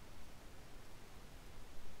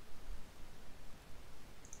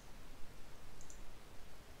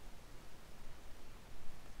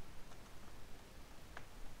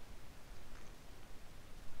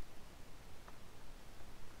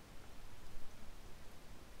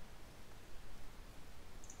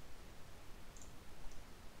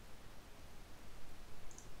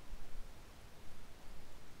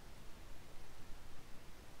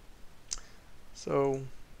 So,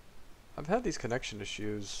 I've had these connection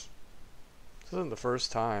issues. This isn't the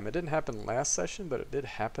first time. It didn't happen last session, but it did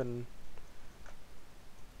happen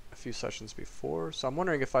a few sessions before. So I'm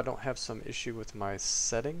wondering if I don't have some issue with my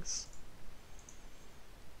settings.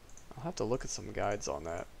 I'll have to look at some guides on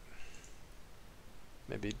that.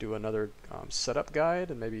 Maybe do another setup guide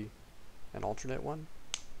and maybe an alternate one.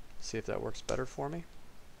 See if that works better for me.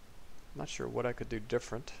 I'm not sure what I could do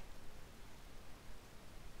different.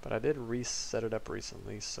 But I did reset it up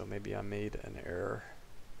recently, so maybe I made an error.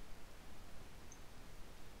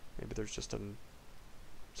 Maybe there's just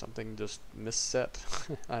something just misset.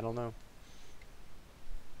 I don't know.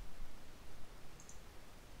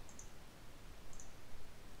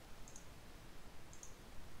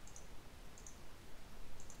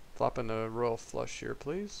 Flop in a royal flush here,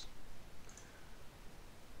 please.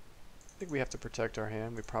 I think we have to protect our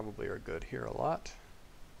hand. We probably are good here a lot.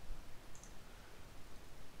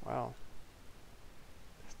 Wow.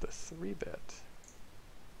 The 3-bet.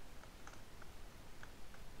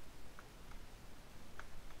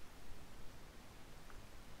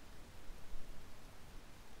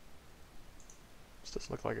 This doesn't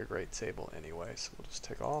look like a great table anyway, so we'll just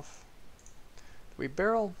take off. Do we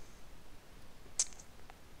barrel?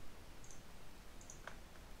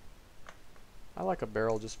 I like a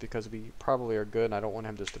barrel just because we probably are good, and I don't want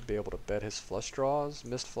him just to be able to bet his flush draws,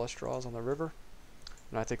 missed flush draws on the river.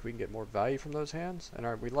 And I think we can get more value from those hands.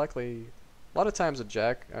 And we likely, a lot of times a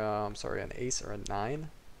jack, an ace or a 9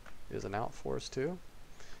 is an out for us too.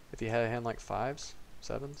 If you had a hand like 5s,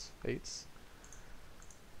 7s, 8s.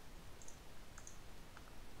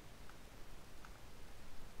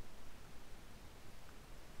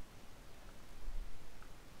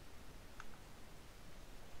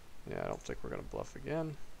 Yeah, I don't think we're going to bluff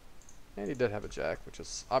again. And he did have a jack, which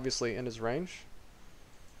is obviously in his range.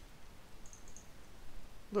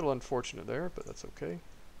 A little unfortunate there, but that's okay.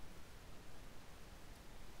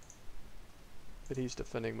 But he's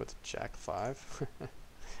defending with Jack 5,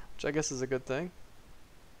 which I guess is a good thing.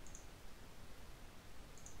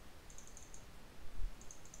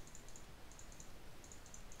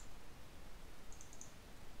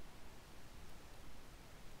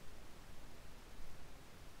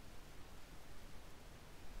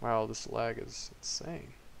 Wow, this lag is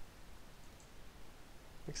insane.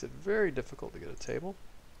 Makes it very difficult to get a table.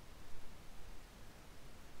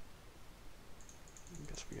 I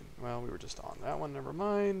guess we can, well, we were just on that one, never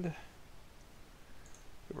mind.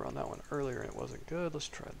 We were on that one earlier and it wasn't good. Let's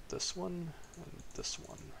try this one and this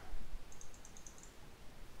one.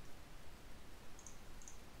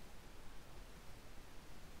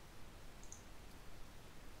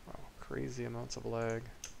 Wow, crazy amounts of lag.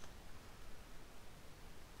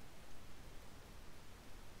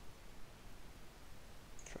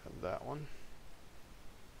 Try that one.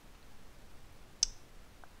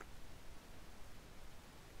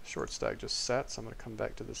 Short stack just sat, so I'm going to come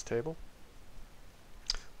back to this table.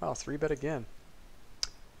 Wow, 3-bet again.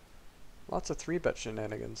 Lots of 3-bet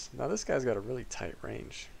shenanigans. Now this guy's got a really tight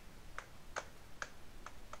range.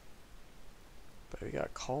 But we got a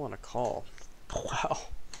call and a call. Wow.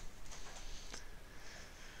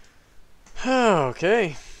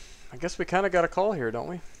 Okay. I guess we kind of got a call here, don't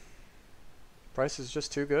we? Price is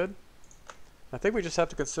just too good. I think we just have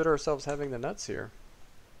to consider ourselves having the nuts here.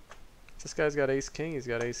 If this guy's got ace king, he's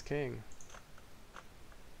got ace king.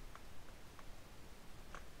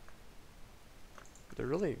 They're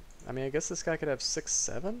really, I mean, I guess this guy could have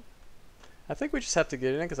 6-7. I think we just have to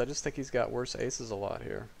get in because I just think he's got worse aces a lot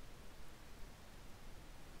here.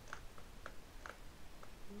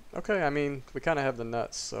 Okay, I mean, we kind of have the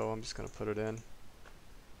nuts, so I'm just going to put it in.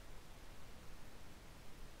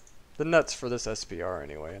 The nuts for this SPR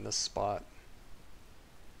anyway, in this spot.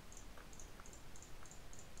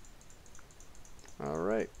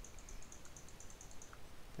 Alright.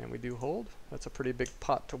 And we do hold. That's a pretty big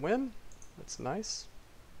pot to win. That's nice.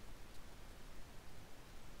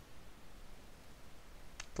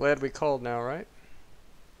 Glad we called now, right?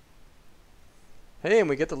 Hey, and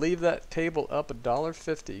we get to leave that table up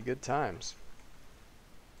 $1.50. Good times.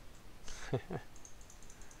 We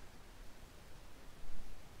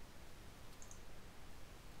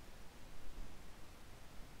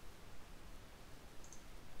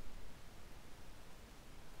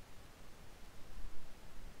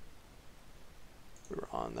were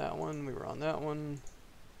on that one. We were on that one.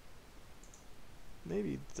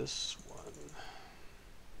 Maybe this one.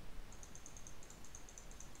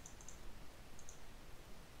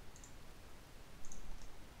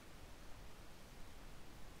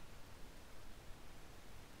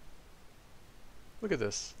 Look at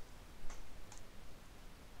this.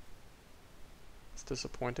 It's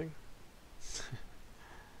disappointing.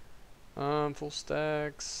 Full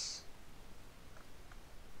stacks.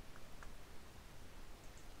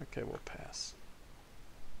 Okay, we'll pass.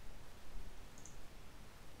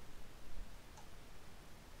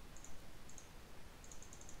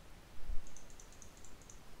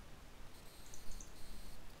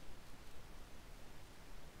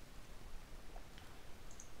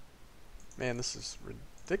 Man, this is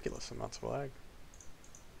ridiculous amounts of lag.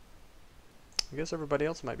 I guess everybody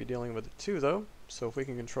else might be dealing with it too, though. So if we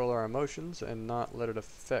can control our emotions and not let it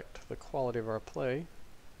affect the quality of our play,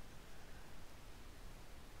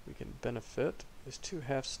 we can benefit. There's 2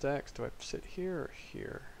 half stacks. Do I sit here or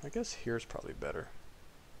here? I guess here's probably better.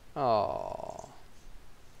 Oh,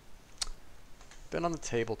 been on the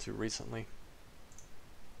table too recently.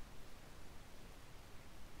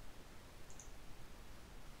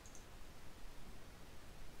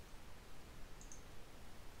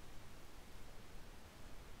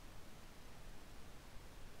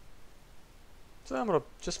 So I'm going to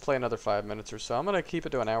just play another 5 minutes or so. I'm going to keep it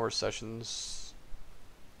to an hour sessions,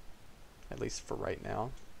 at least for right now,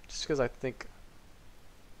 just because I think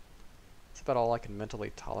it's about all I can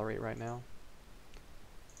mentally tolerate right now.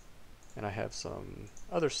 And I have some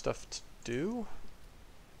other stuff to do.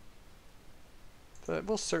 But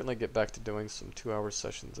we'll certainly get back to doing some 2-hour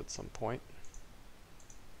sessions at some point.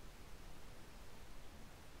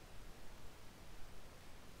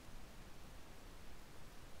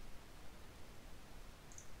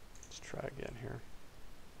 Try again here.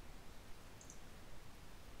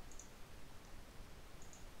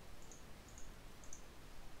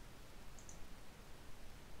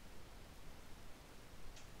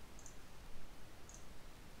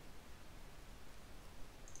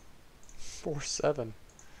 Four, 7.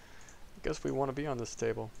 I guess we want to be on this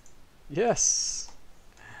table. Yes.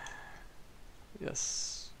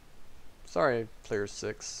 Yes. Sorry, player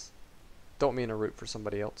 6. Don't mean to root for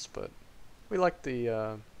somebody else, but we like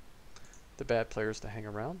the bad players to hang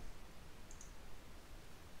around.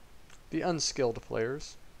 The unskilled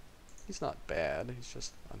players. He's not bad, he's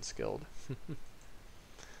just unskilled.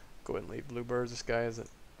 Go ahead and leave bluebirds. This guy is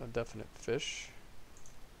a definite fish.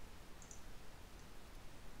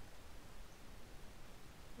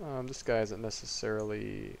 This guy isn't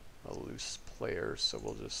necessarily a loose player, so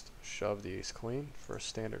we'll just shove the ace queen for a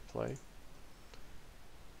standard play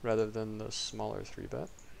rather than the smaller 3-bet.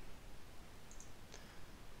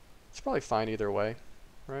 It's probably fine either way,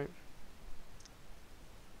 right?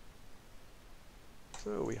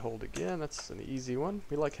 So we hold again. That's an easy one.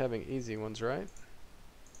 We like having easy ones, right?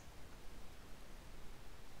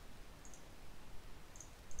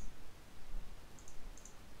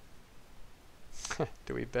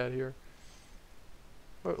 Do we bet here?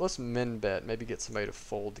 Well, let's min bet. Maybe get somebody to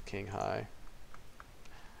fold to king high.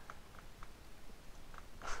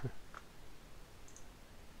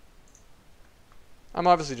 I'm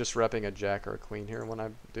obviously just repping a jack or a queen here when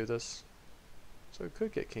I do this. So it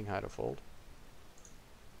could get king high to fold.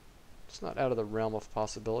 It's not out of the realm of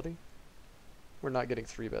possibility. We're not getting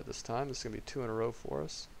 3-bet this time. This is going to be 2 in a row for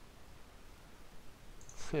us.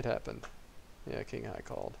 It happened. Yeah, king high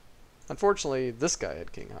called. Unfortunately, this guy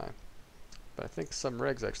had king high. But I think some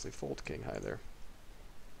regs actually fold king high there.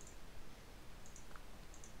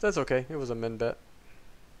 That's okay. It was a min bet.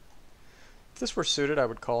 this were suited, I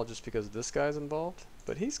would call just because this guy's involved.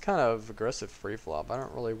 But he's kind of aggressive free flop. I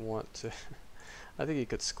don't really want to. I think he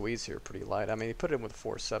could squeeze here pretty light. I mean, he put it in with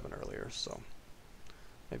 4-7 earlier, so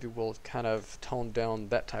maybe we'll kind of tone down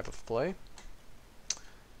that type of play.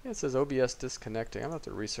 Yeah, it says OBS disconnecting. I'm going to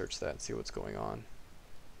have to research that and see what's going on.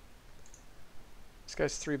 This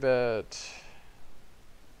guy's 3-bet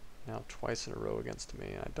now twice in a row against me.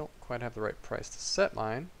 I don't quite have the right price to set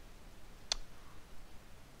mine.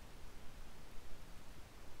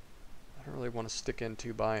 I don't really want to stick in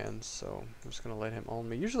 2 buy-ins, so I'm just going to let him own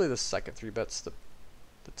me. Usually the second 3-bet's the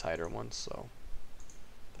tighter one, so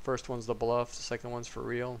the first one's the bluff, the second one's for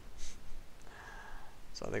real.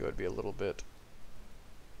 So I think it would be a little bit,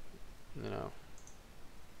 you know,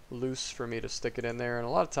 loose for me to stick it in there. And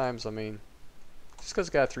a lot of times, I mean, just because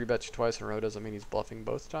a guy 3-bets you twice in a row doesn't mean he's bluffing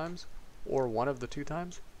both times, or one of the 2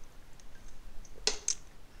 times.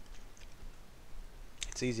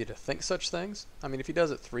 It's easy to think such things. I mean, if he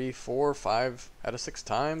does it 3, 4, 5 out of 6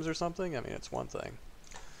 times or something, I mean, it's one thing.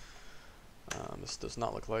 This does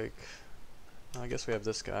not look like... I guess we have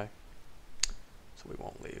this guy, so we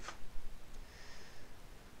won't leave.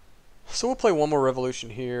 So we'll play one more revolution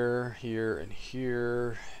here, here, and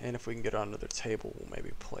here. And if we can get on another table, we'll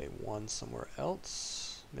maybe play one somewhere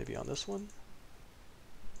else. Maybe on this one.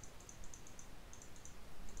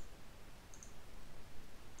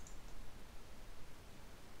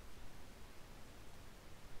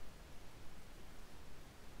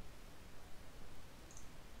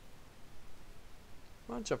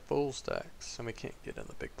 Bunch of full stacks, and we can't get in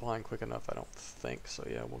the big blind quick enough, I don't think. So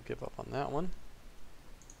yeah, we'll give up on that one.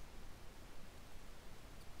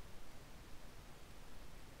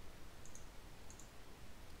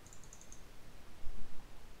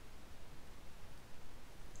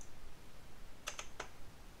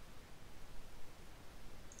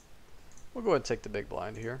 We'll go ahead and take the big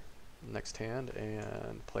blind here, next hand,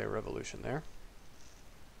 and play a revolution there.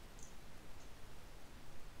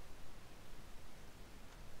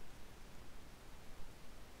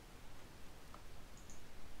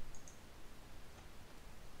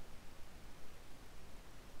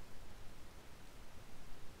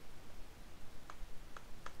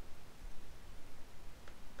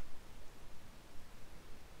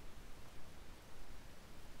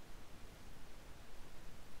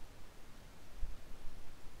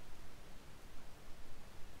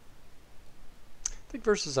 I think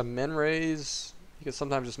versus a min raise, you can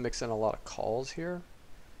sometimes just mix in a lot of calls here,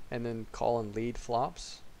 and then call and lead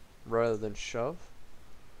flops rather than shove.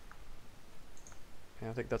 And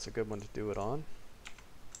I think that's a good one to do it on.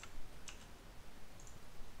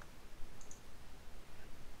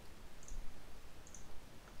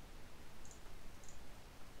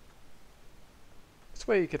 This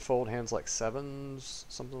way you could fold hands like 7s,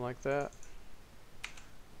 something like that.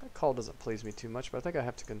 That call doesn't please me too much, but I think I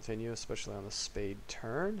have to continue, especially on the spade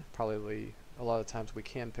turn. Probably a lot of times we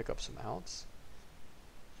can pick up some outs.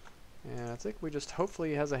 And I think we just hopefully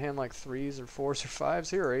he has a hand like 3s or 4s or 5s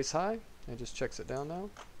here, or ace high, and just checks it down now.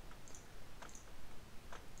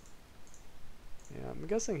 Yeah, I'm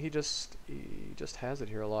guessing he just has it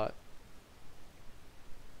here a lot.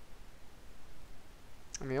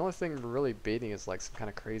 I mean, the only thing we're really beating is like some kind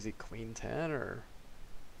of crazy queen 10, or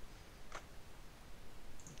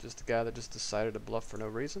just a guy that just decided to bluff for no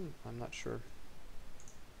reason. I'm not sure.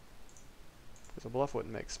 Because a bluff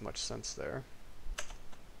wouldn't make much sense there.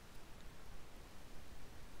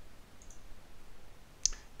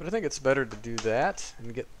 But I think it's better to do that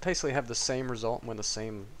and get basically have the same result and win the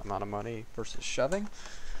same amount of money versus shoving.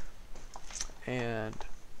 And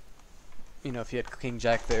you know, if you had king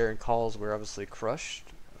jack there and calls, we're obviously crushed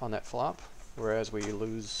on that flop, whereas we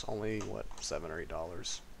lose only what, $7 or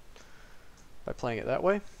 $8 by playing it that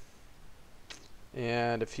way.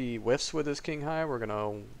 And if he whiffs with his king high, we're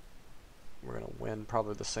gonna win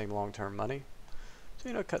probably the same long-term money. So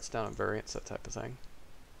you know, it cuts down on variance, that type of thing,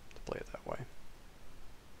 to play it that way.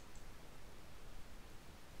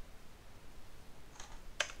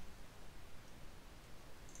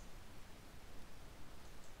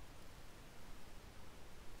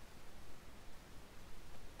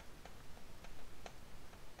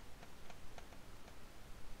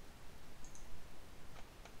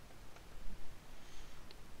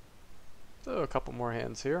 So a couple more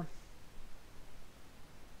hands here.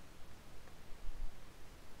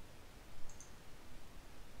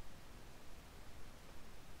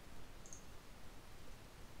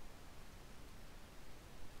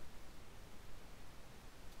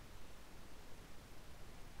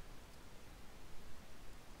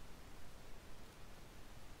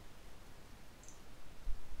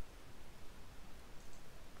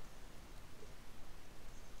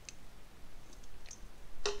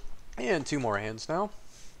 And 2 more hands now.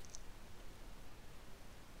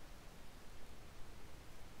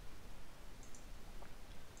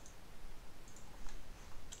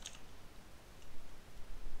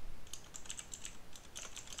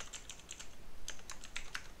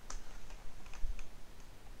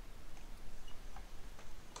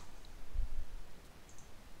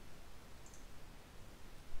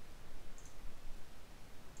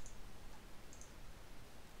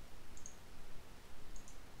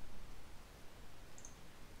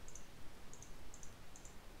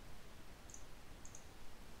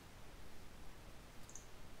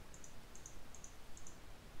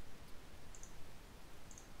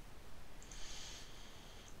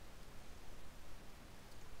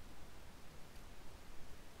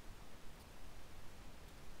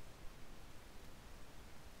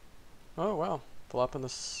 Oh wow, flopping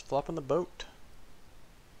the boat.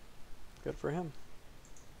 Good for him.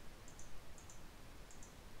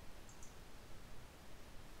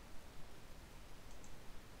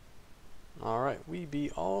 All right, we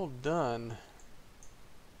be all done.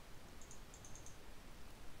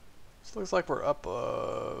 This looks like we're up.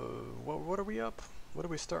 What are we up? What do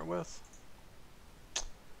we start with?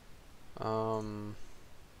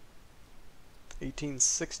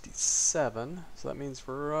 1867. So that means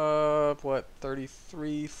we're up what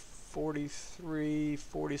 33, 43,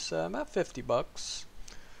 47, about 50 bucks.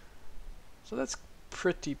 So that's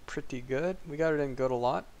pretty good. We got it in good a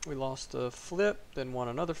lot. We lost a flip, then won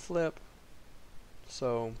another flip.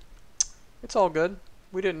 So it's all good.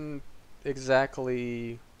 We didn't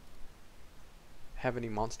exactly have any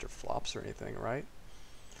monster flops or anything, right?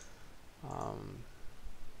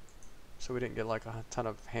 So we didn't get like a ton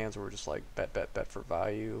of hands where we're just like bet for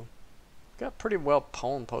value. Got pretty well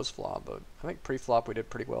pwned post flop, but I think pre-flop we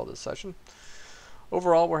did pretty well this session.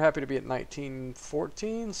 Overall, we're happy to be at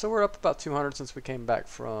 1914, so we're up about 200 since we came back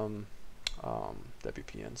from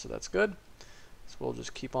WPN, so that's good. So we'll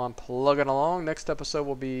just keep on plugging along. Next episode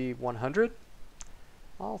will be 100.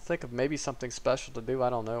 I'll think of maybe something special to do.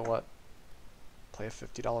 I don't know what. Play a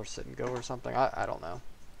 $50 sit and go or something. I don't know.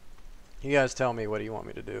 You guys tell me, what do you want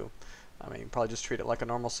me to do? I mean, probably just treat it like a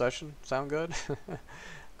normal session. Sound good?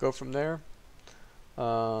 Go from there.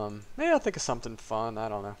 Maybe I'll think of something fun. I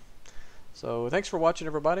don't know. So thanks for watching,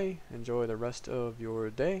 everybody. Enjoy the rest of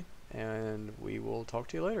your day, and we will talk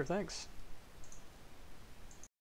to you later. Thanks.